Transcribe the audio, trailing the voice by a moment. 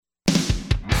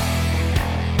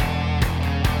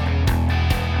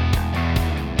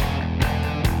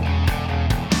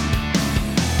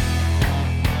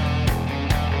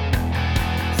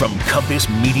Campus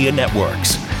Media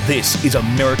Networks. This is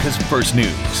America's First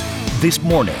News. This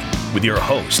morning with your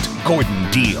host, Gordon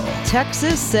Deal.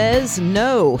 Texas says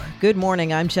no. Good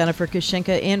morning. I'm Jennifer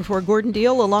Kashinka in for Gordon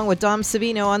Deal along with Dom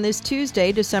Savino on this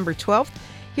Tuesday, December 12th.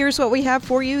 Here's what we have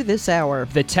for you this hour.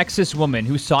 The Texas woman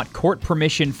who sought court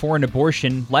permission for an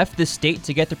abortion left the state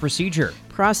to get the procedure.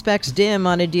 Prospects dim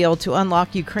on a deal to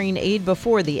unlock Ukraine aid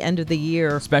before the end of the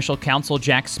year. Special counsel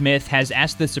Jack Smith has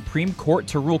asked the Supreme Court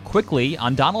to rule quickly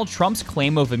on Donald Trump's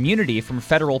claim of immunity from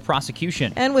federal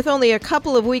prosecution. And with only a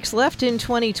couple of weeks left in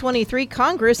 2023,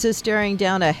 Congress is staring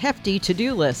down a hefty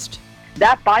to-do list.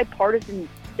 That bipartisan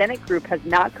Senate group has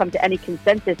not come to any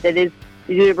consensus.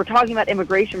 We're talking about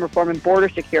immigration reform and border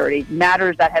security,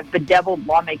 matters that have bedeviled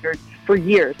lawmakers for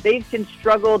years. They've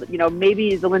struggled.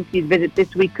 Maybe Zelensky's visit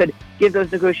this week could give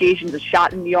those negotiations a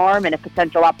shot in the arm and a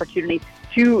potential opportunity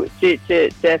to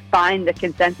find the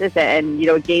consensus and,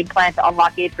 a game plan to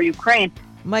unlock aid for Ukraine.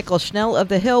 Michael Schnell of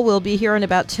The Hill will be here in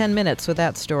about 10 minutes with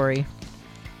that story.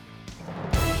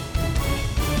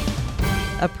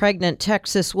 A pregnant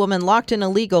Texas woman locked in a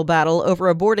legal battle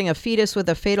over aborting a fetus with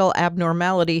a fatal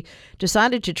abnormality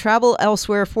decided to travel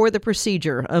elsewhere for the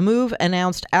procedure, a move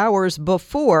announced hours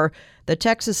before the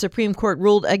Texas Supreme Court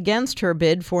ruled against her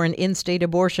bid for an in-state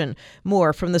abortion.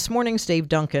 More from this morning's Dave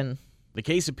Duncan. The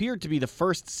case appeared to be the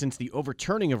first since the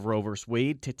overturning of Roe v.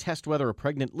 Wade to test whether a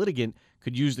pregnant litigant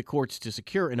could use the courts to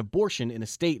secure an abortion in a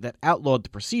state that outlawed the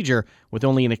procedure with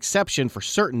only an exception for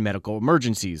certain medical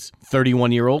emergencies.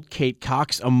 31-year-old Kate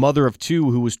Cox, a mother of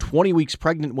two who was 20 weeks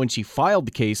pregnant when she filed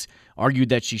the case, argued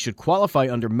that she should qualify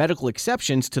under medical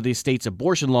exceptions to the state's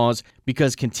abortion laws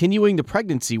because continuing the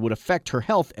pregnancy would affect her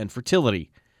health and fertility.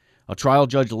 A trial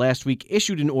judge last week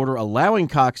issued an order allowing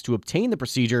Cox to obtain the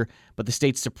procedure, but the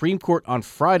state's Supreme Court on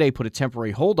Friday put a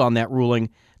temporary hold on that ruling.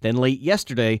 Then late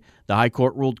yesterday, the High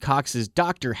Court ruled Cox's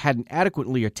doctor hadn't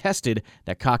adequately attested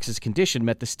that Cox's condition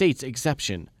met the state's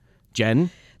exception. Jen?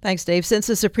 Thanks, Dave. Since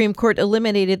the Supreme Court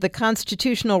eliminated the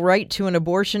constitutional right to an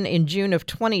abortion in June of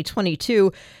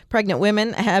 2022, pregnant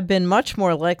women have been much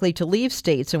more likely to leave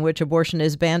states in which abortion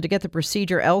is banned to get the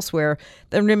procedure elsewhere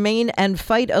than remain and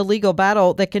fight a legal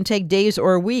battle that can take days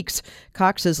or weeks.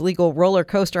 Cox's legal roller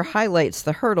coaster highlights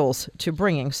the hurdles to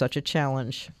bringing such a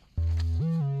challenge.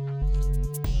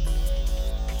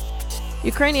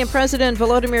 Ukrainian President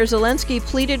Volodymyr Zelenskyy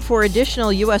pleaded for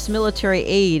additional U.S. military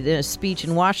aid in a speech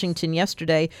in Washington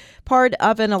yesterday, part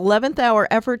of an 11th-hour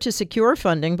effort to secure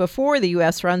funding before the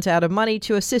U.S. runs out of money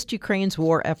to assist Ukraine's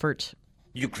war effort.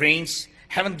 Ukrainians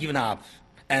haven't given up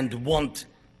and won't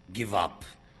give up.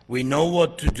 We know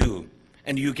what to do,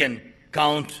 and you can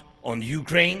count on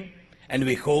Ukraine, and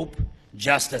we hope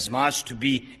just as much to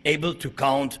be able to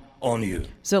count on you.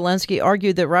 Zelenskyy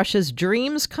argued that Russia's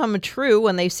dreams come true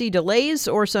when they see delays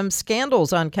or some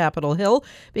scandals on Capitol Hill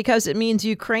because it means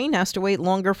Ukraine has to wait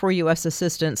longer for U.S.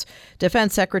 assistance.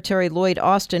 Defense Secretary Lloyd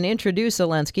Austin introduced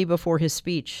Zelenskyy before his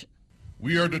speech.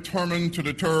 We are determined to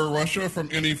deter Russia from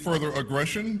any further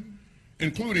aggression,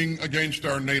 including against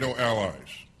our NATO allies.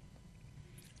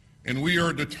 And we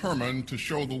are determined to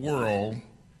show the world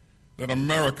that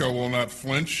America will not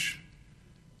flinch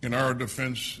in our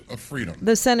defense of freedom.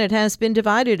 The Senate has been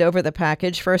divided over the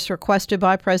package first requested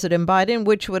by President Biden,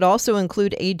 which would also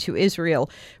include aid to Israel.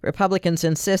 Republicans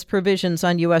insist provisions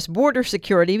on U.S. border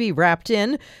security be wrapped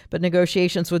in, but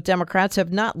negotiations with Democrats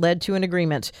have not led to an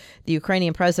agreement. The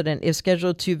Ukrainian president is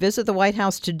scheduled to visit the White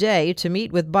House today to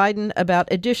meet with Biden about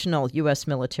additional U.S.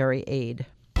 military aid.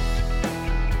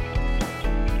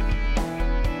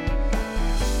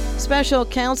 Special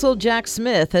counsel Jack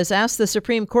Smith has asked the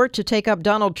Supreme Court to take up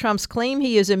Donald Trump's claim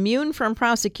he is immune from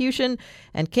prosecution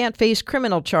and can't face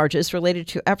criminal charges related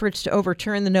to efforts to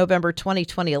overturn the November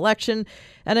 2020 election,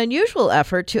 an unusual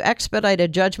effort to expedite a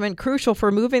judgment crucial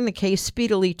for moving the case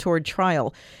speedily toward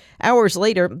trial. Hours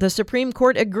later, the Supreme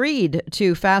Court agreed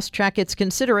to fast-track its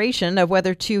consideration of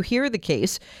whether to hear the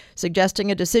case, suggesting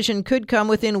a decision could come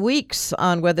within weeks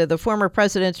on whether the former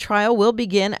president's trial will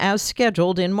begin as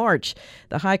scheduled in March.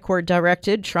 The High Court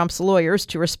directed Trump's lawyers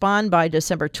to respond by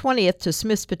December 20th to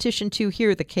Smith's petition to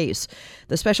hear the case.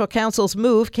 The special counsel's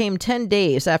move came 10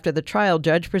 days after the trial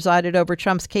judge presided over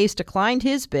Trump's case declined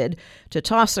his bid to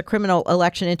toss the criminal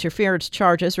election interference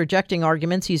charges, rejecting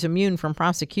arguments he's immune from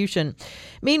prosecution.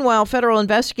 Meanwhile, federal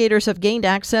investigators have gained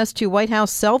access to White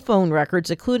House cell phone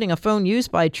records, including a phone used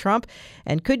by Trump,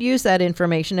 and could use that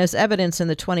information as evidence in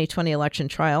the 2020 election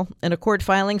trial. In a court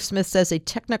filing, Smith says a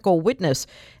technical witness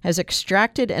has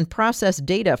extracted and processed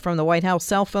data from the White House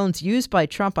cell phones used by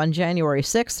Trump on January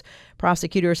 6th.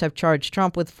 Prosecutors have charged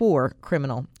Trump with 4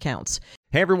 criminal counts.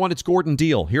 Hey everyone, it's Gordon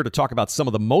Deal here to talk about some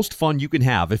of the most fun you can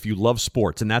have if you love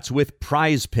sports, and that's with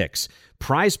Prize Picks.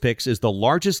 Prize Picks is the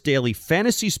largest daily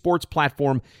fantasy sports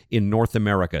platform in North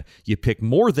America. You pick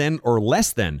more than or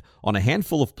less than on a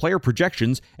handful of player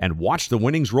projections and watch the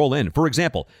winnings roll in. For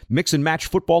example, mix and match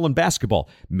football and basketball.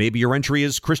 Maybe your entry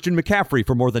is Christian McCaffrey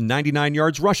for more than 99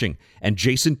 yards rushing and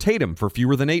Jason Tatum for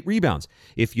fewer than 8 rebounds.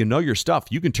 If you know your stuff,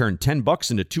 you can turn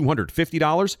 $10 into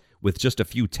 $250 with just a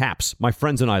few taps. My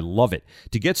friends and I love it.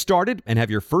 To get started and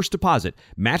have your first deposit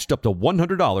matched up to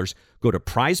 $100, go to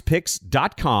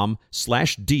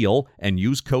prizepicks.com/deal and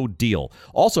use code DEAL.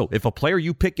 Also, if a player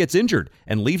you pick gets injured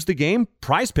and leaves the game,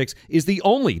 Prize Picks is the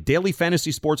only daily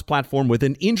fantasy sports platform with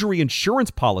an injury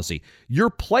insurance policy. Your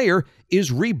player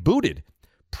is rebooted.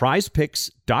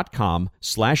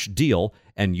 prizepicks.com/deal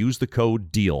and use the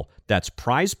code DEAL. That's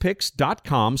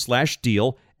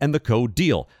prizepicks.com/deal and the code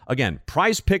DEAL. Again,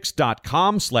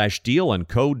 prizepicks.com/deal and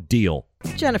code DEAL.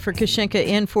 Jennifer Kushinka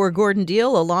in for Gordon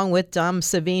Deal along with Dom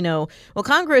Savino. Well,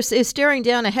 Congress is staring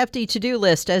down a hefty to-do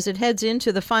list as it heads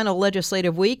into the final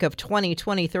legislative week of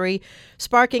 2023,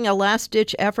 sparking a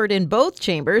last-ditch effort in both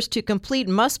chambers to complete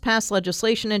must-pass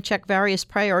legislation and check various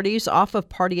priorities off of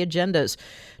party agendas.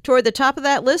 Toward the top of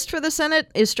that list for the Senate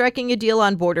is striking a deal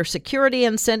on border security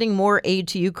and sending more aid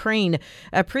to Ukraine.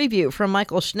 A preview from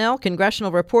Michael Schnell,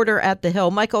 congressional reporter at The Hill.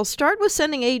 Michael, start with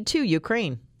sending aid to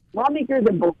Ukraine. Lawmakers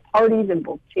in both parties and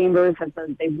both chambers have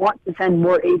said they want to send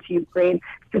more aid to Ukraine,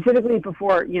 specifically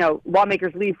before,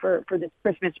 lawmakers leave for this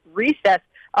Christmas recess.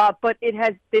 But they've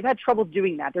had trouble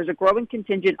doing that. There's a growing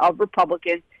contingent of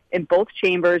Republicans in both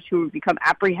chambers who have become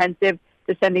apprehensive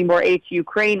to sending more aid to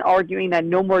Ukraine, arguing that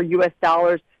no more U.S.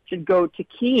 dollars should go to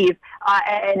Kyiv.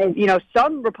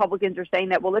 Some Republicans are saying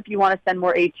that, well, if you want to send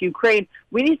more aid to Ukraine,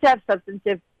 we need to have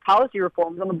substantive policy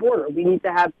reforms on the border. We need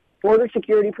to have border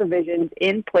security provisions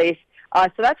in place. So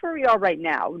that's where we are right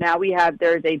now. Now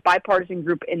there's a bipartisan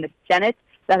group in the Senate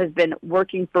that has been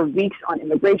working for weeks on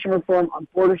immigration reform, on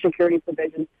border security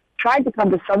provisions, tried to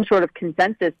come to some sort of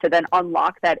consensus to then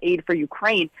unlock that aid for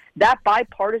Ukraine. That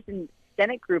bipartisan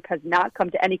Senate group has not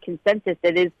come to any consensus.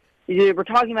 We're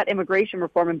talking about immigration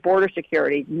reform and border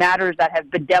security, matters that have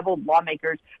bedeviled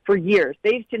lawmakers for years.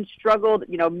 They've been struggled.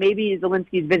 Maybe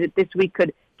Zelensky's visit this week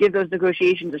could give those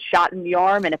negotiations a shot in the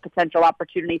arm and a potential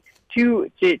opportunity to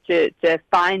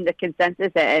find the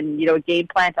consensus and a game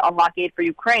plan to unlock aid for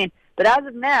Ukraine. But as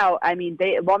of now,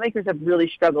 lawmakers have really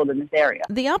struggled in this area.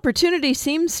 The opportunity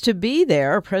seems to be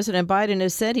there. President Biden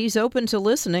has said he's open to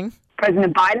listening.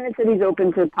 President Biden has said he's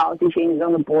open to policy changes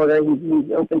on the border.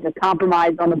 He's open to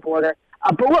compromise on the border.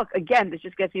 But look, again, this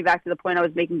just gets me back to the point I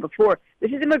was making before.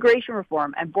 This is immigration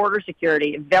reform and border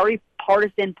security, very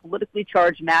partisan, politically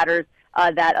charged matters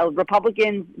that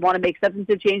Republicans want to make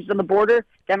substantive changes on the border.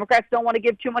 Democrats don't want to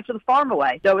give too much of the farm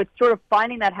away. So it's sort of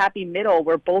finding that happy middle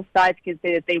where both sides can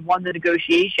say that they won the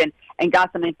negotiation and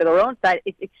got something for their own side.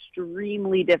 It's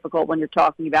extremely difficult when you're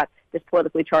talking about this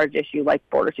politically charged issue like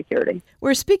border security.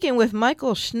 We're speaking with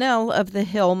Michael Schnell of The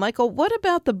Hill. Michael, what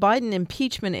about the Biden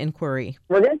impeachment inquiry?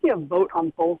 We're going to see a vote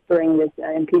on bolstering this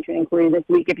impeachment inquiry this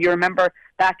week. If you remember,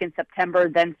 back in September,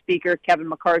 then Speaker Kevin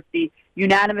McCarthy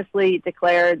unanimously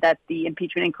declared that the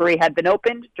impeachment inquiry had been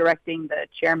opened, directing the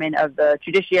chairman of the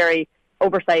Judiciary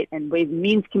Oversight and Ways and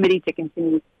Means Committee to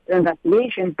continue their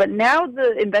investigations. But now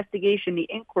the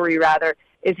inquiry,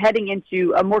 is heading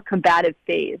into a more combative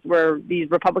phase where these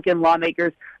Republican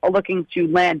lawmakers are looking to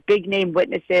land big-name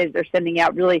witnesses. They're sending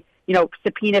out really,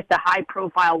 subpoenas to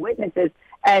high-profile witnesses.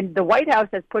 And the White House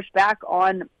has pushed back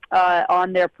on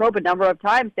their probe a number of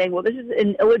times, saying, well, this is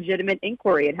an illegitimate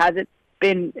inquiry. It hasn't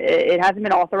been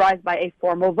authorized by a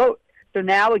formal vote. So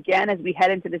now, again, as we head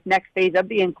into this next phase of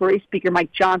the inquiry, Speaker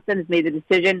Mike Johnson has made the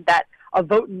decision that a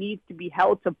vote needs to be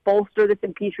held to bolster this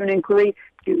impeachment inquiry,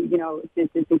 to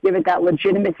give it that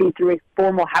legitimacy through a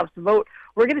formal House vote.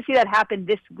 We're going to see that happen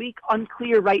this week.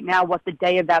 Unclear right now what the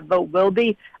day of that vote will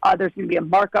be. There's going to be a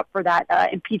markup for that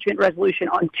impeachment resolution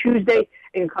on Tuesday.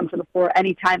 It can come to the floor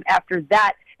anytime after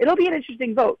that. It'll be an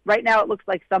interesting vote. Right now, it looks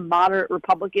like some moderate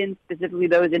Republicans, specifically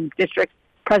those in districts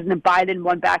President Biden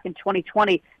won back in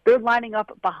 2020, they're lining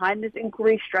up behind this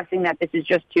inquiry, stressing that this is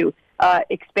just to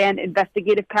expand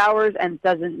investigative powers and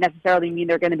doesn't necessarily mean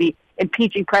they're going to be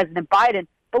impeaching President Biden.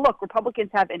 But look,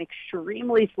 Republicans have an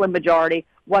extremely slim majority,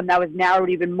 one that was narrowed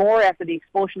even more after the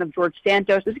expulsion of George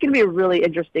Santos. This is going to be a really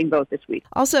interesting vote this week.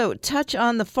 Also, touch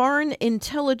on the Foreign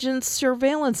Intelligence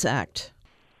Surveillance Act.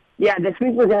 Yeah, this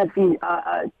week we're going to see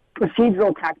a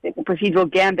procedural tactic, a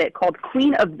procedural gambit called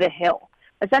Queen of the Hill.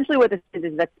 Essentially what this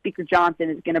is that Speaker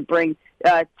Johnson is going to bring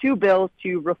two bills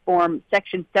to reform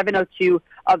Section 702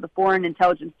 of the Foreign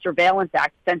Intelligence Surveillance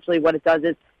Act. Essentially what it does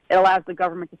is It allows the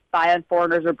government to spy on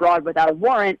foreigners abroad without a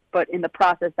warrant, but in the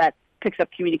process that picks up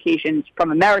communications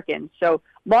from Americans. So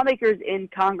lawmakers in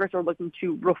Congress are looking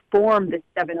to reform this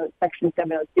Section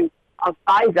 702 of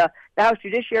FISA. The House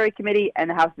Judiciary Committee and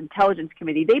the House Intelligence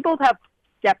Committee, they both have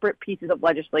separate pieces of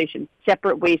legislation,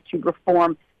 separate ways to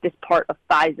reform this part of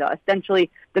FISA. Essentially,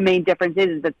 the main difference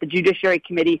is that the Judiciary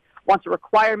Committee wants a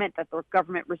requirement that the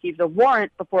government receives a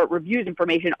warrant before it reviews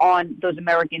information on those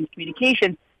Americans'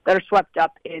 communications that are swept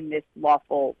up in this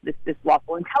lawful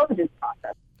intelligence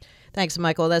process. Thanks,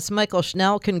 Michael. That's Michael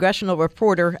Schnell, congressional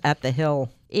reporter at The Hill.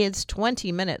 It's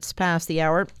 20 minutes past the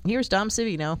hour. Here's Dom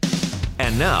Savino.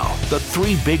 And now, the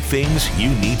 3 big things you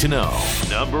need to know.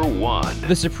 Number 1.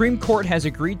 The Supreme Court has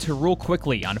agreed to rule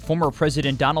quickly on former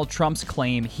President Donald Trump's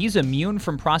claim he's immune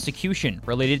from prosecution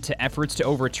related to efforts to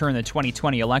overturn the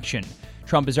 2020 election.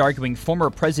 Trump is arguing former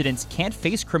presidents can't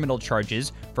face criminal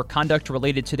charges for conduct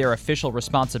related to their official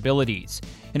responsibilities.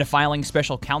 In a filing,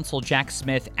 special counsel Jack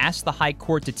Smith asked the High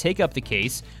Court to take up the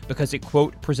case because it,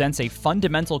 quote, presents a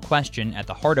fundamental question at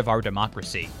the heart of our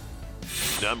democracy.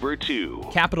 Number 2.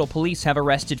 Capitol Police have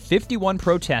arrested 51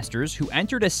 protesters who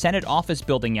entered a Senate office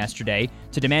building yesterday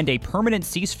to demand a permanent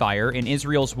ceasefire in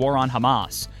Israel's war on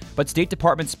Hamas. But State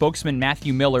Department spokesman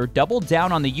Matthew Miller doubled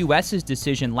down on the U.S.'s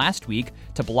decision last week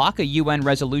to block a UN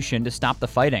resolution to stop the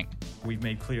fighting. We've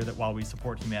made clear that while we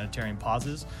support humanitarian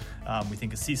pauses, we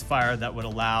think a ceasefire that would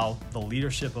allow the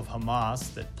leadership of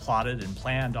Hamas that plotted and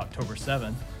planned October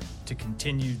 7th to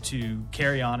continue to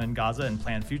carry on in Gaza and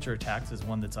plan future attacks is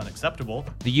one that's unacceptable.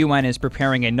 The UN is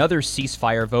preparing another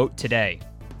ceasefire vote today.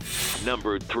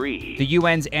 Number 3. The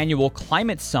UN's annual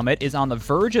climate summit is on the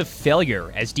verge of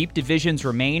failure as deep divisions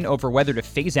remain over whether to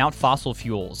phase out fossil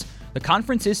fuels. The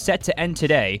conference is set to end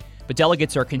today, but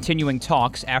delegates are continuing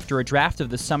talks after a draft of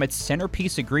the summit's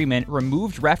centerpiece agreement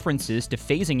removed references to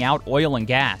phasing out oil and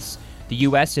gas. The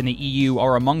US and the EU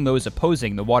are among those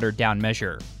opposing the watered-down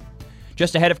measure.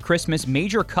 Just ahead of Christmas,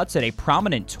 major cuts at a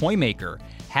prominent toy maker.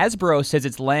 Hasbro says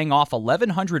it's laying off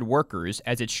 1,100 workers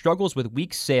as it struggles with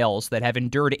weak sales that have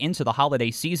endured into the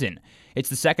holiday season. It's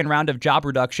the second round of job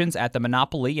reductions at the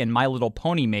Monopoly and My Little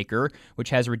Pony maker, which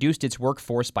has reduced its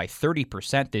workforce by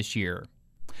 30% this year.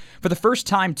 For the first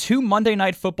time, 2 Monday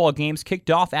Night Football games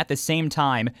kicked off at the same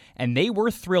time, and they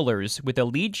were thrillers, with the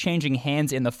lead changing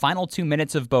hands in the final 2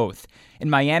 minutes of both. In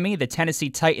Miami, the Tennessee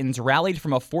Titans rallied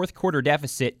from a fourth-quarter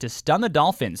deficit to stun the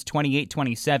Dolphins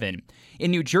 28-27.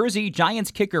 In New Jersey,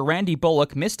 Giants kicker Randy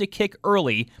Bullock missed a kick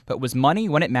early, but was money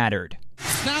when it mattered.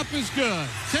 Snap is good.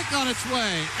 Kick on its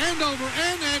way. End over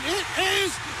end, and it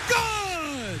is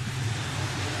good!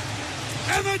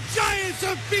 And the Giants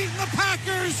have beaten the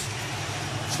Packers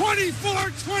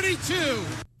 24-22.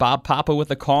 Bob Papa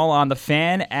with a call on the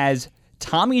Fan as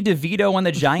Tommy DeVito and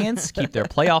the Giants keep their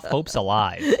playoff hopes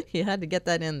alive. You had to get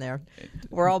that in there.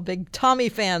 We're all big Tommy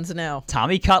fans now.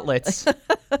 Tommy Cutlets.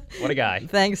 What a guy.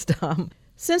 Thanks, Tom.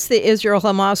 Since the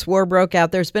Israel-Hamas war broke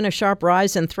out, there's been a sharp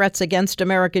rise in threats against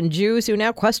American Jews who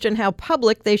now question how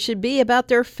public they should be about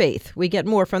their faith. We get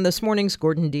more from this morning's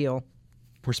Gordon Deal.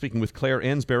 We're speaking with Claire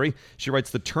Ansberry. She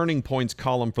writes the Turning Points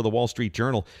column for the Wall Street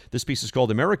Journal. This piece is called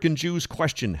American Jews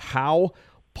Question How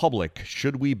Public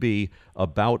Should We Be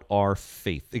About Our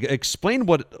Faith? Explain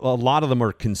what a lot of them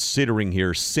are considering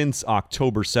here since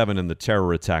October 7 and the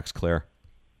terror attacks, Claire.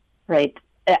 Right.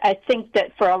 I think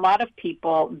that for a lot of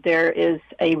people, there is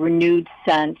a renewed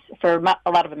sense, for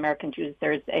a lot of American Jews,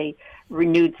 there's a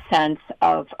renewed sense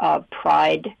of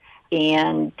pride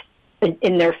and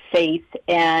in their faith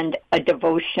and a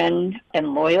devotion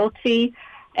and loyalty,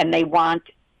 and they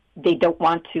don't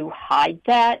want to hide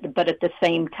that, but at the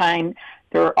same time,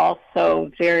 they're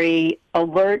also very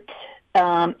alert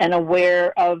and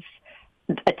aware of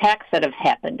attacks that have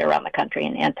happened around the country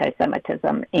and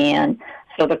anti-Semitism. And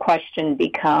so the question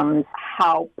becomes,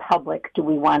 how public do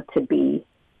we want to be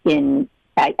in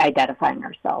identifying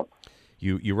ourselves?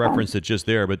 You referenced it just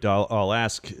there, but I'll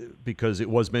ask, because it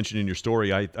was mentioned in your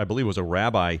story, I believe it was a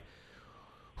rabbi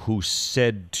who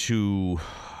said to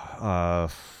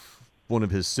one of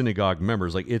his synagogue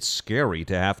members, like, it's scary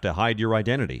to have to hide your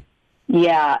identity.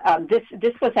 Yeah,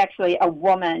 this was actually a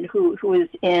woman who is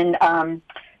in,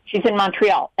 she's in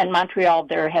Montreal. In Montreal,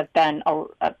 there have been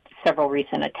several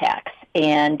recent attacks,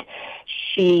 and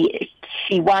she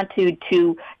wanted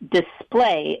to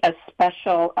display a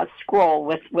scroll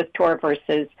with Torah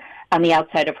verses on the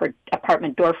outside of her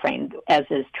apartment doorframe, as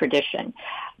is tradition.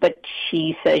 But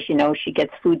she says, she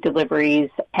gets food deliveries,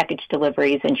 package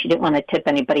deliveries, and she didn't want to tip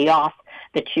anybody off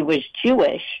that she was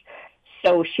Jewish.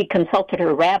 So she consulted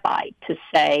her rabbi to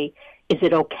say, is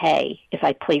it okay if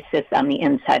I place this on the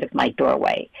inside of my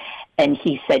doorway? And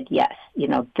he said, yes,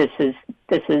 this is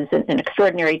an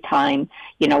extraordinary time.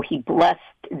 He blessed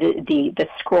the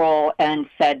scroll and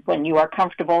said, when you are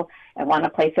comfortable and want to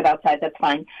place it outside, that's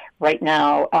fine. Right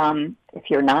now, if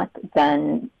you're not,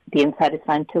 then the inside is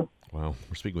fine too. Wow.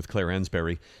 We're speaking with Claire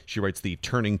Ansberry. She writes the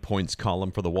Turning Points column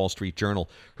for the Wall Street Journal.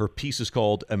 Her piece is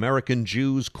called American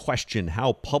Jews Question: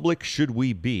 How Public Should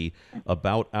We Be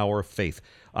About Our Faith?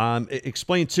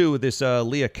 Explain, too, this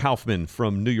Leah Kaufman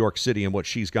from New York City and what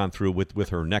she's gone through with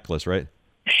her necklace, right?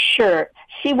 Sure.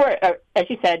 As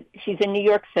you said, she's in New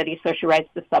York City, so she rides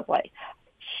the subway.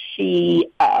 She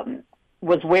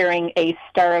was wearing a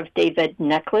Star of David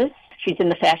necklace. She's in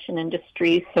the fashion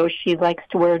industry, so she likes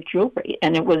to wear jewelry,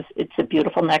 and it's a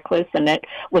beautiful necklace, and it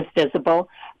was visible.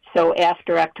 So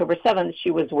after October 7th,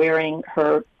 she was wearing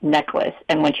her necklace,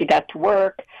 and when she got to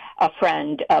work, a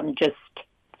friend just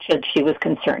said she was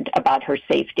concerned about her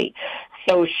safety.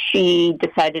 So she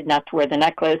decided not to wear the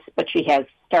necklace, but she has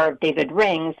Star of David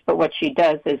rings, but what she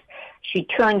does is she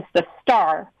turns the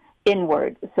star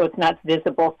inward, so it's not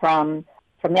visible from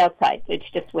the outside. It's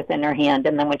just within her hand,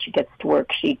 and then when she gets to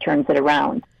work, she turns it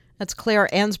around. That's Claire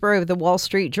Ansberry of the Wall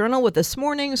Street Journal with this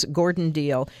morning's Gordon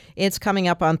Deal. It's coming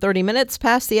up on 30 minutes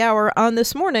past the hour on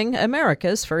This Morning,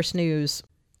 America's First News.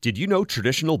 Did you know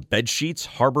traditional bed sheets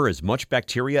harbor as much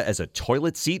bacteria as a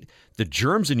toilet seat? The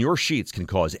germs in your sheets can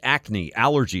cause acne,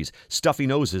 allergies, stuffy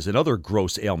noses, and other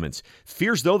gross ailments.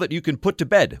 Fears, though, that you can put to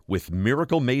bed with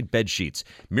Miracle Made bed sheets.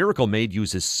 Miracle Made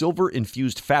uses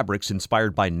silver-infused fabrics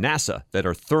inspired by NASA that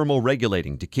are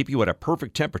thermoregulating to keep you at a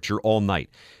perfect temperature all night.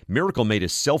 Miracle Made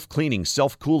is self-cleaning,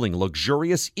 self-cooling,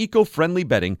 luxurious, eco-friendly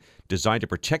bedding designed to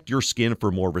protect your skin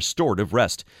for more restorative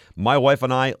rest. My wife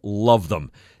and I love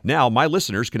them. Now, my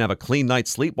listeners can have a clean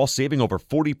night's sleep while saving over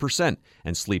 40%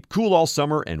 and sleep cool all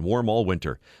summer and warm all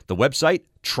winter. The website,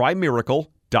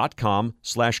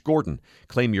 trymiracle.com/Gordon.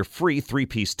 Claim your free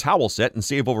 3-piece towel set and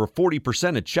save over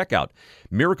 40% at checkout.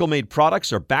 Miracle Made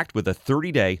products are backed with a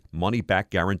 30-day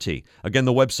money-back guarantee. Again,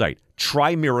 the website,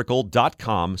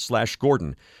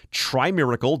 trymiracle.com/Gordon.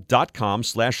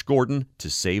 trymiracle.com/Gordon to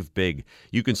save big.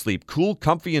 You can sleep cool,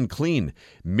 comfy, and clean.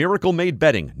 Miracle Made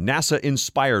bedding, NASA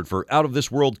inspired for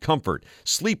out-of-this-world comfort.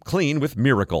 Sleep clean with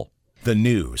Miracle. The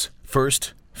news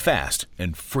first, fast,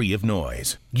 and free of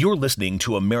noise. You're listening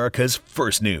to America's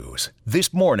First News.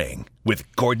 This Morning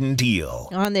with Gordon Deal.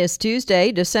 On this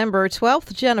Tuesday, December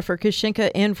 12th, Jennifer Kashinka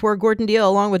in for Gordon Deal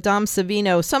along with Dom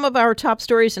Savino. Some of our top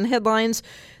stories and headlines.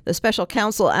 The special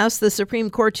counsel asked the Supreme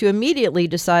Court to immediately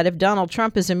decide if Donald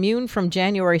Trump is immune from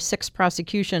January 6th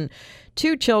prosecution.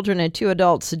 2 children and 2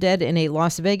 adults dead in a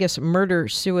Las Vegas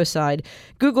murder-suicide.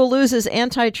 Google loses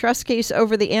antitrust case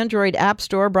over the Android App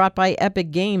Store brought by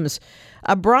Epic Games.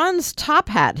 A bronze top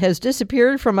hat has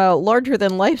disappeared from a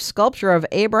larger-than-life sculpture of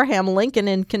Abraham Lincoln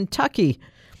in Kentucky.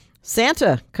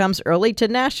 Santa comes early to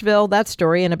Nashville. That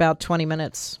story in about 20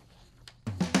 minutes.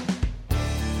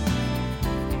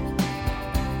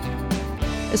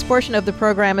 This portion of the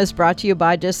program is brought to you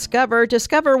by Discover.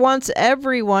 Discover wants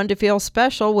everyone to feel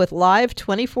special with live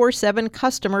 24/7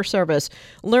 customer service.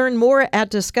 Learn more at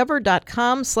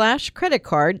discover.com/credit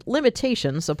card.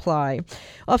 Limitations apply.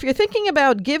 Well, if you're thinking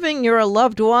about giving your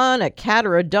loved one a cat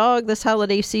or a dog this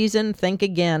holiday season, think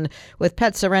again. With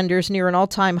pet surrenders near an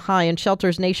all-time high and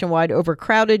shelters nationwide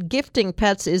overcrowded, gifting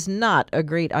pets is not a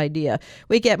great idea.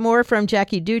 We get more from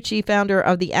Jackie Ducci, founder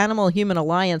of the Animal Human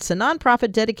Alliance, a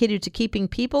nonprofit dedicated to keeping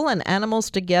people and animals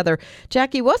together.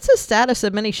 Jackie, what's the status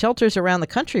of many shelters around the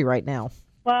country right now?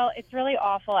 Well, it's really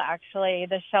awful, actually.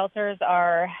 The shelters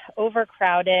are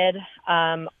overcrowded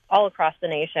all across the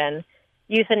nation.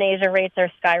 Euthanasia rates are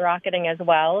skyrocketing as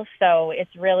well, so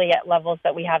it's really at levels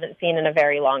that we haven't seen in a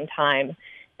very long time,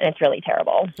 and it's really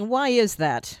terrible. Why is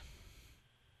that?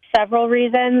 Several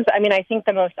reasons. I mean, I think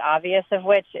the most obvious of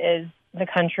which is the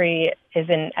country is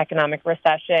in economic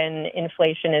recession,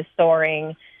 inflation is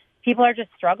soaring, people are just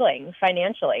struggling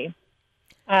financially.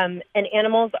 And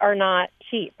animals are not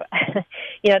cheap.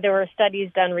 There were studies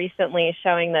done recently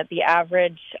showing that the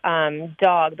average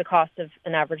dog, the cost of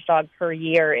an average dog per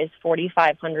year is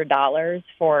 $4,500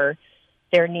 for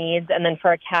their needs. And then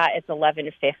for a cat, it's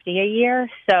 $1,150 a year.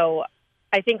 So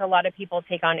I think a lot of people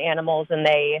take on animals and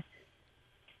they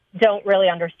don't really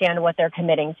understand what they're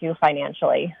committing to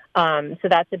financially. So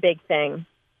that's a big thing.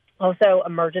 Also,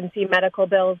 emergency medical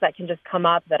bills that can just come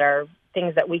up that are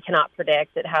things that we cannot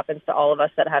predict. It happens to all of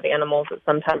us that have animals at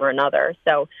some time or another.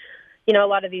 So, a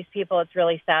lot of these people, it's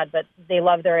really sad, but they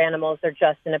love their animals. They're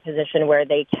just in a position where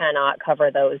they cannot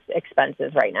cover those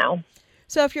expenses right now.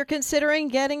 So if you're considering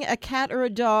getting a cat or a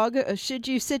dog, should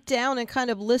you sit down and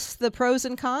kind of list the pros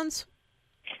and cons?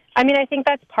 I mean, I think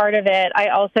that's part of it. I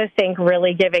also think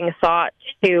really giving thought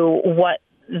to what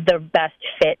the best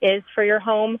fit is for your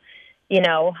home.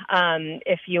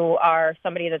 If you are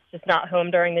somebody that's just not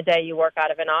home during the day, you work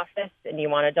out of an office and you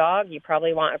want a dog, you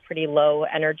probably want a pretty low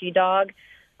energy dog.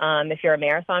 If you're a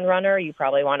marathon runner, you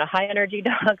probably want a high energy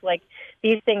dog. Like,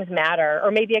 these things matter.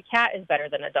 Or maybe a cat is better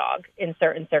than a dog in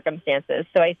certain circumstances.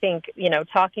 So I think,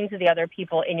 talking to the other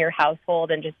people in your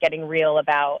household and just getting real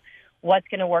about what's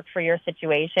going to work for your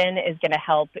situation is going to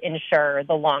help ensure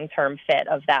the long-term fit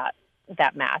of that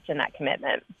match and that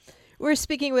commitment. We're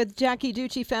speaking with Jackie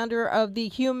Ducci, founder of the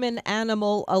Human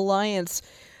Animal Alliance.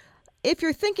 If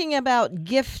you're thinking about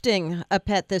gifting a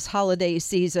pet this holiday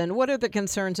season, what are the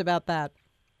concerns about that?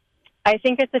 I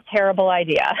think it's a terrible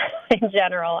idea in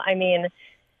general. I mean,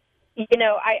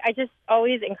 I just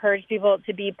always encourage people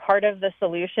to be part of the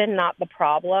solution, not the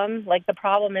problem. Like, the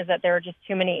problem is that there are just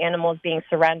too many animals being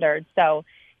surrendered. So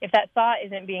if that thought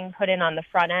isn't being put in on the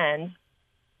front end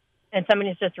and someone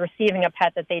is just receiving a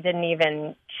pet that they didn't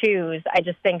even choose, I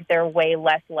just think they're way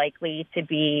less likely to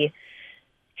be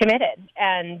committed.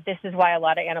 And this is why a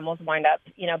lot of animals wind up,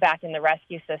 back in the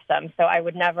rescue system. So I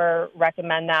would never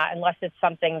recommend that unless it's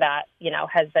something that,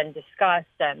 has been discussed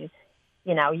and,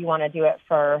 you want to do it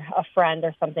for a friend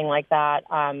or something like that.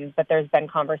 But there's been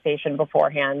conversation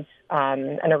beforehand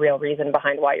and a real reason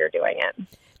behind why you're doing it.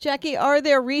 Jackie, are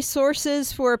there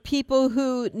resources for people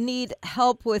who need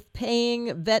help with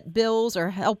paying vet bills or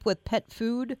help with pet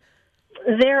food?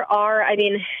 There are. I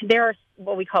mean, there are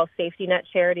what we call safety net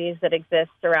charities that exist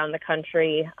around the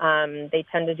country. They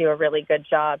tend to do a really good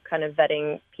job kind of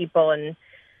vetting people and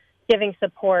giving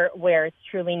support where it's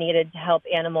truly needed to help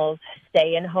animals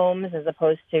stay in homes as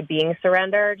opposed to being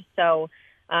surrendered. So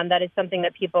that is something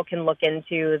that people can look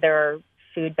into. There are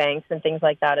food banks and things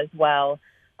like that as well.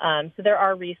 So there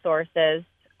are resources.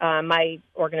 My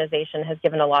organization has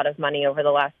given a lot of money over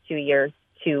the last 2 years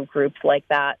to groups like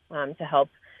that to help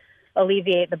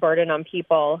alleviate the burden on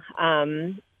people.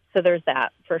 So there's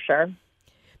that for sure.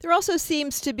 There also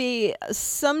seems to be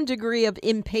some degree of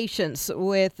impatience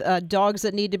with dogs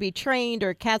that need to be trained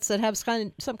or cats that have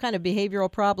some kind of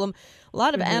behavioral problem. A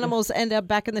lot of animals end up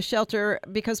back in the shelter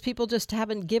because people just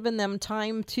haven't given them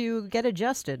time to get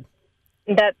adjusted.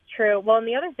 That's true. Well, and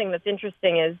the other thing that's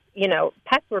interesting is,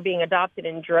 pets were being adopted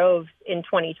in droves in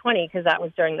 2020 because that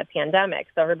was during the pandemic.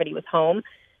 So everybody was home.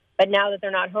 But now that they're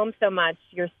not home so much,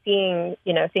 you're seeing,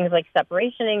 things like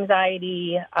separation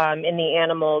anxiety in the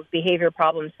animals, behavior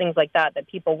problems, things like that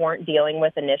people weren't dealing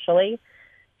with initially.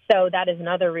 So that is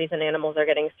another reason animals are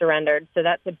getting surrendered. So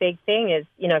that's a big thing is,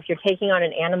 if you're taking on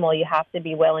an animal, you have to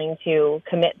be willing to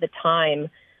commit the time.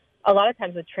 A lot of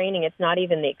times with training, it's not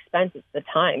even the expense, it's the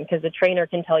time, because the trainer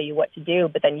can tell you what to do,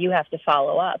 but then you have to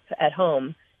follow up at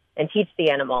home and teach the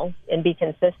animal and be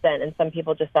consistent. And some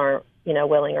people just aren't,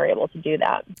 willing or able to do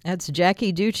that. That's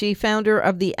Jackie Ducci, founder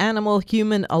of the Animal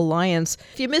Human Alliance.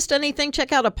 If you missed anything,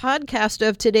 check out a podcast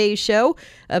of today's show,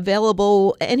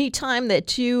 available anytime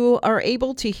that you are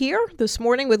able to hear. This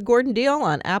Morning with Gordon Deal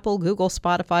on Apple, Google,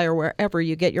 Spotify, or wherever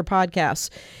you get your podcasts.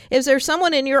 Is there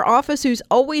someone in your office who's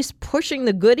always pushing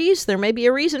the goodies? There may be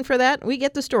a reason for that. We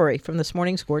get the story from this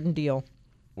morning's Gordon Deal.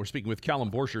 We're speaking with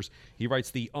Callum Borchers. He writes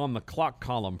the On the Clock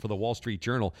column for the Wall Street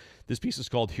Journal. This piece is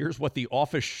called Here's What the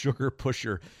Office Sugar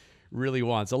Pusher Really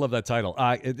Wants. I love that title.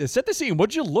 Set the scene.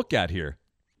 What'd you look at here?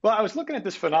 Well, I was looking at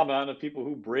this phenomenon of people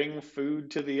who bring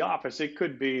food to the office. It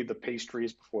could be the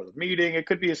pastries before the meeting. It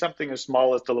could be something as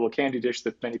small as the little candy dish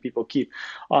that many people keep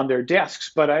on their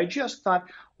desks. But I just thought,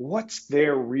 what's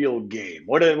their real game?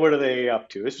 What are they up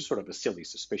to? This is sort of a silly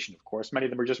suspicion, of course. Many of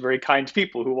them are just very kind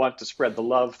people who want to spread the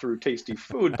love through tasty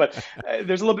food. But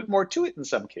there's a little bit more to it in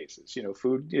some cases.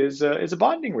 Food is a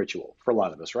bonding ritual for a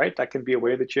lot of us, right? That can be a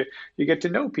way that you get to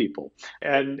know people.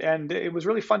 And it was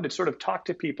really fun to sort of talk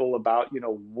to people about,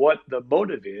 what the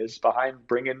motive is behind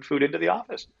bringing food into the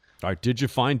office. All right. Did you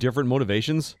find different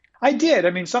motivations? I did. I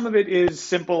mean, some of it is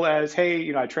simple as,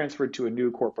 hey, I transferred to a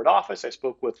new corporate office. I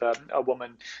spoke with a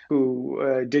woman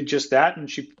who did just that, and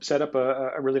she set up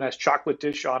a really nice chocolate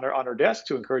dish on her desk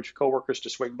to encourage coworkers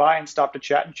to swing by and stop to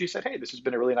chat. And she said, hey, this has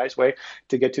been a really nice way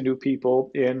to get to new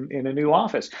people in a new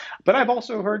office. But I've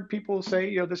also heard people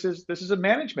say, this is a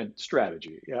management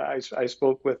strategy. I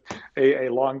spoke with a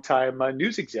longtime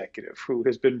news executive who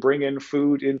has been bringing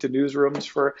food into newsrooms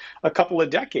for a couple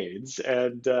of decades,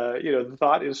 and the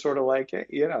thought is sort of like,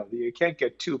 you can't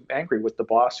get too angry with the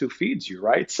boss who feeds you,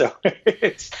 right? So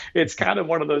it's kind of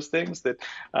one of those things that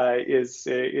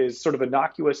is sort of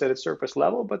innocuous at its surface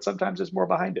level, but sometimes there's more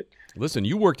behind it. Listen,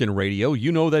 you worked in radio.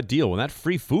 You know that deal. When that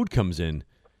free food comes in,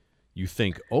 you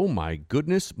think, oh my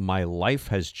goodness, my life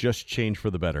has just changed for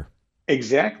the better.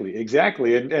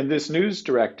 Exactly. And this news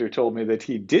director told me that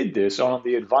he did this on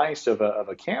the advice of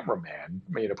a cameraman,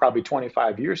 probably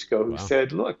 25 years ago, who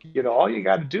said, look, all you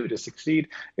got to do to succeed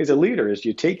as a leader is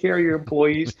you take care of your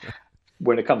employees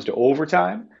when it comes to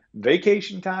overtime,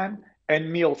 vacation time, and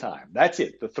mealtime. That's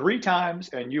it. The 3 times,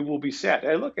 and you will be set.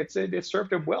 Hey, look, it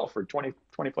served him well for 20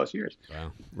 plus years.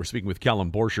 Wow. We're speaking with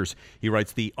Callum Borchers. He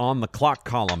writes the On the Clock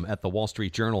column at the Wall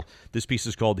Street Journal. This piece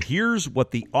is called Here's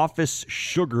What the Office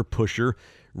Sugar Pusher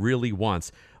Really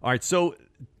Wants. All right, so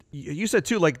you said,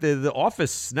 too, like the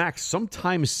office snacks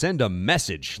sometimes send a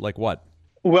message. Like what?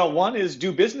 Well, one is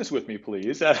do business with me,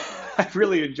 please. I've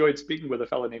really enjoyed speaking with a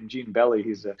fellow named Gene Belly.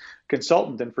 He's a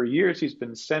consultant, and for years he's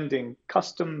been sending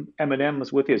custom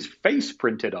M&Ms with his face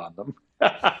printed on them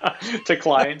to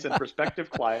clients and prospective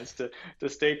clients to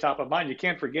stay top of mind. You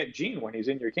can't forget Gene when he's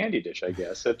in your candy dish, I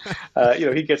guess. And,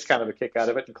 he gets kind of a kick out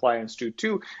of it, and clients do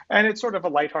too. And it's sort of a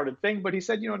lighthearted thing. But he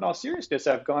said, in all seriousness,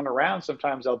 I've gone around.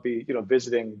 Sometimes I'll be,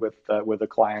 visiting with a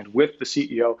client, with the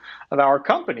CEO of our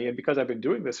company. And because I've been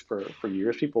doing this for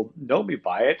years, people know me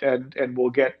by it, and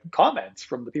we'll get comments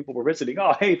from the people we're visiting.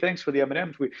 Oh, hey, thanks for the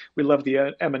M&Ms. We love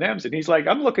the M&Ms. And he's like,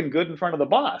 I'm looking good in front of the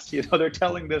boss. They're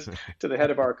telling this to the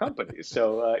head of our company.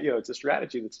 So, it's a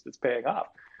strategy that's paying off.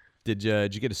 Did you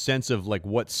get a sense of like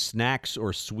what snacks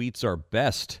or sweets are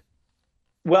best?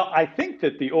 Well, I think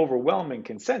that the overwhelming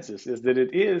consensus is that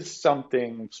it is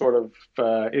something sort of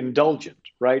indulgent,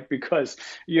 right? Because,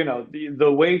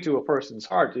 the way to a person's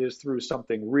heart is through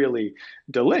something really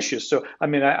delicious. So,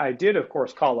 I did, of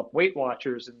course, call up Weight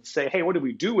Watchers and say, hey, what do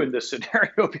we do in this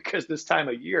scenario? Because this time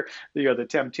of year, the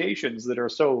temptations that are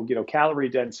so, calorie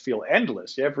dense feel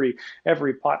endless. Every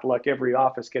potluck, every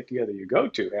office get together you go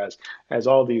to has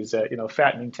all these,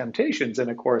 fattening temptations. And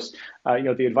of course,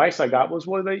 the advice I got was,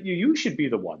 well, that you should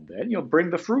be the one then, bring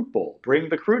the fruit bowl, bring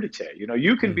the crudité.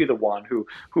 You can be the one who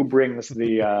brings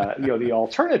the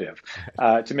alternative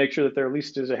to make sure that there at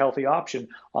least is a healthy option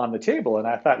on the table. And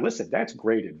I thought, listen, that's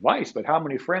great advice, but how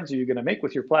many friends are you going to make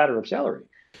with your platter of celery?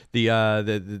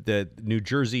 The New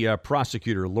Jersey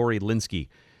prosecutor Lori Linsky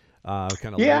kind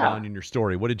of laid on in your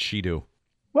story. What did she do?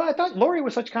 Well, I thought Lori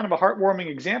was such kind of a heartwarming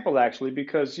example, actually,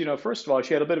 because, first of all,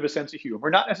 she had a bit of a sense of humor,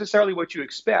 not necessarily what you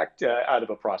expect out of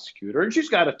a prosecutor. And she's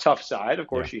got a tough side. Of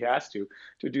course, she has to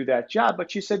do that job.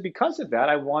 But she said, because of that,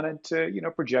 I wanted to,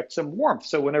 project some warmth.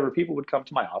 So whenever people would come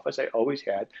to my office, I always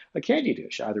had a candy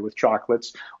dish, either with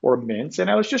chocolates or mints. And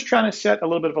I was just trying to set a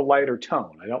little bit of a lighter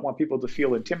tone. I don't want people to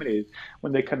feel intimidated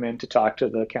when they come in to talk to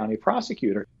the county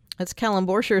prosecutor. That's Callum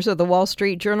Borchers of the Wall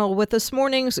Street Journal with this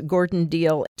morning's Gordon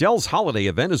Deal. Dell's holiday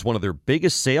event is one of their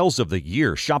biggest sales of the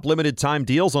year. Shop limited time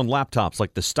deals on laptops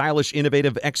like the stylish,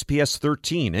 innovative XPS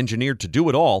 13, engineered to do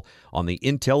it all on the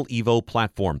Intel Evo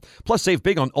platform. Plus, save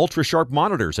big on ultra-sharp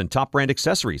monitors and top brand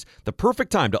accessories. The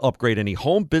perfect time to upgrade any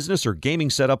home, business, or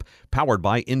gaming setup powered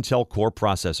by Intel Core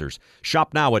processors.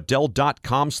 Shop now at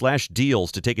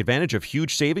Dell.com/deals to take advantage of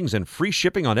huge savings and free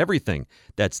shipping on everything.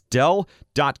 That's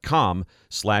Dell.com/deals.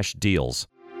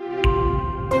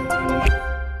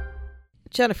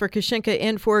 Jennifer Kashinka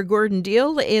in for Gordon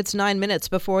Deal. It's 9 minutes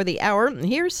before the hour.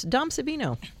 Here's Dom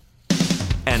Savino.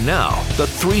 And now, the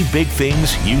 3 big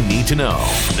things you need to know.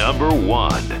 Number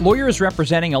 1. Lawyers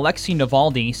representing Alexei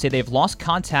Navalny say they've lost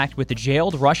contact with the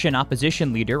jailed Russian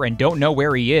opposition leader and don't know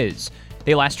where he is.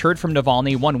 They last heard from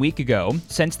Navalny 1 week ago.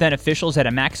 Since then, officials at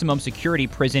a maximum security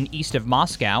prison east of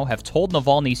Moscow have told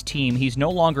Navalny's team he's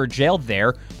no longer jailed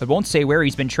there, but won't say where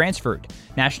he's been transferred.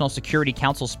 National Security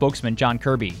Council spokesman John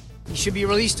Kirby. He should be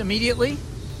released immediately.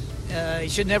 He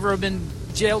should never have been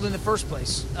jailed in the first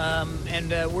place. And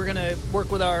we're going to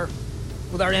work with our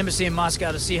embassy in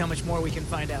Moscow to see how much more we can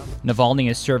find out. Navalny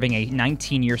is serving a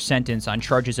 19-year sentence on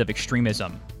charges of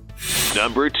extremism.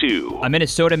 Number 2. A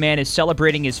Minnesota man is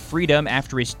celebrating his freedom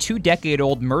after his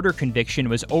 2-decade-old murder conviction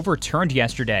was overturned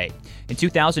yesterday. In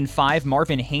 2005,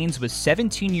 Marvin Haynes was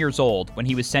 17 years old when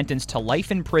he was sentenced to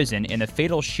life in prison in the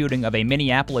fatal shooting of a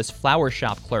Minneapolis flower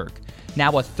shop clerk.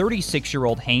 Now a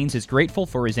 36-year-old Haynes is grateful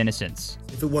for his innocence.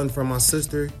 If it wasn't for my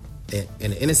sister and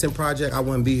the Innocent Project, I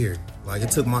wouldn't be here. Like,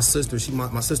 it took my sister.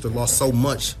 My sister lost so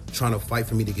much trying to fight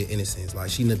for me to get innocence.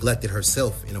 Like, she neglected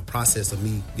herself in the process of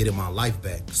me getting my life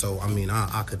back. So,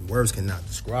 words cannot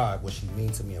describe what she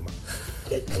means to me and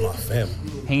my family.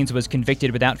 Haynes was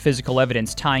convicted without physical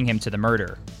evidence tying him to the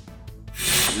murder.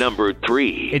 Number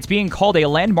 3. It's being called a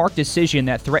landmark decision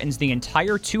that threatens the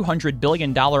entire $200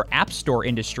 billion App Store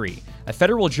industry. A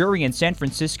federal jury in San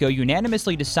Francisco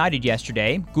unanimously decided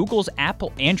yesterday Google's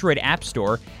Android App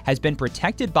Store has been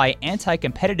protected by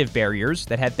anti-competitive barriers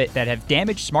that have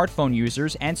damaged smartphone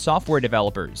users and software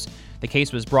developers. The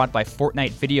case was brought by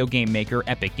Fortnite video game maker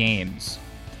Epic Games.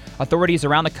 Authorities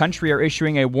around the country are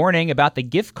issuing a warning about the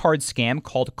gift card scam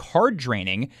called card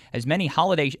draining, as many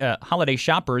holiday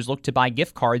shoppers look to buy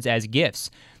gift cards as gifts.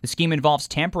 The scheme involves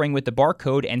tampering with the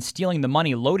barcode and stealing the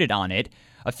money loaded on it.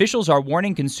 Officials are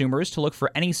warning consumers to look for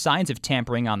any signs of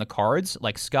tampering on the cards,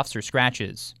 like scuffs or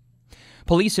scratches.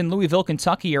 Police in Louisville,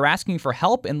 Kentucky are asking for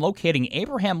help in locating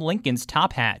Abraham Lincoln's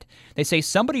top hat. They say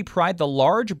somebody pried the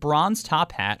large bronze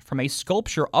top hat from a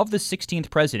sculpture of the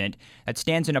 16th president that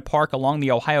stands in a park along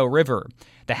the Ohio River.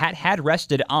 The hat had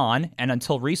rested on, and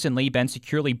until recently been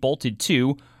securely bolted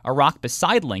to, a rock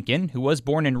beside Lincoln, who was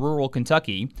born in rural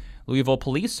Kentucky. Louisville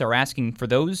police are asking for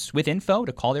those with info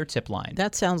to call their tip line.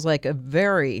 That sounds like a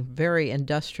very, very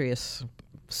industrious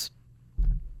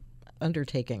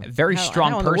undertaking. A very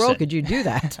strong how person. in the world could you do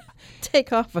that?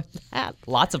 Take off a hat.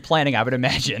 Lots of planning, I would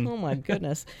imagine. Oh, my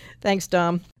goodness. Thanks,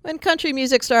 Dom. When country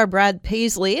music star Brad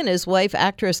Paisley and his wife,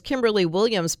 actress Kimberly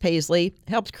Williams Paisley,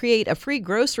 helped create a free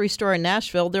grocery store in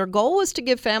Nashville, their goal was to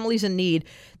give families in need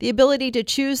the ability to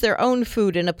choose their own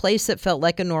food in a place that felt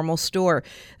like a normal store.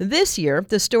 This year,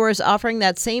 the store is offering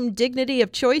that same dignity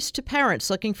of choice to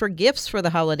parents looking for gifts for the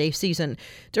holiday season.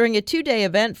 During a 2-day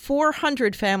event,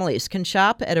 400 families can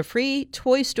shop at a free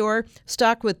toy store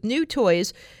stocked with new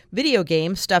toys, video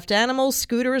games, stuffed animals,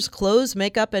 scooters, clothes,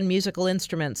 makeup, and musical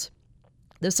instruments.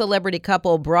 The celebrity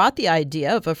couple brought the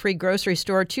idea of a free grocery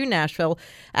store to Nashville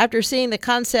after seeing the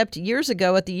concept years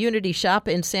ago at the Unity Shop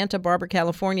in Santa Barbara,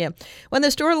 California. When the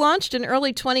store launched in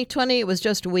early 2020, it was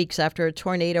just weeks after a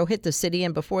tornado hit the city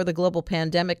and before the global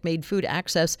pandemic made food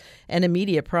access an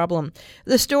immediate problem.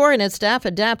 The store and its staff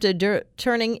adapted,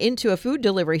 turning into a food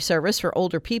delivery service for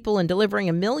older people and delivering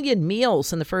 1 million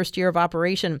meals in the first year of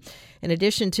operation. In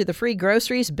addition to the free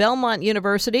groceries, Belmont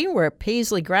University, where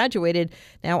Paisley graduated,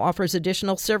 now offers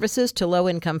additional services to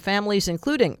low-income families,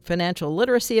 including financial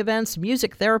literacy events,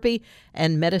 music therapy,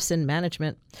 and medicine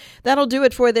management. That'll do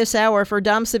it for this hour. For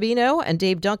Dom Savino and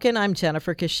Dave Duncan, I'm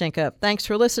Jennifer Kishenka. Thanks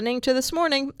for listening to This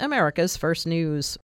Morning, America's First News.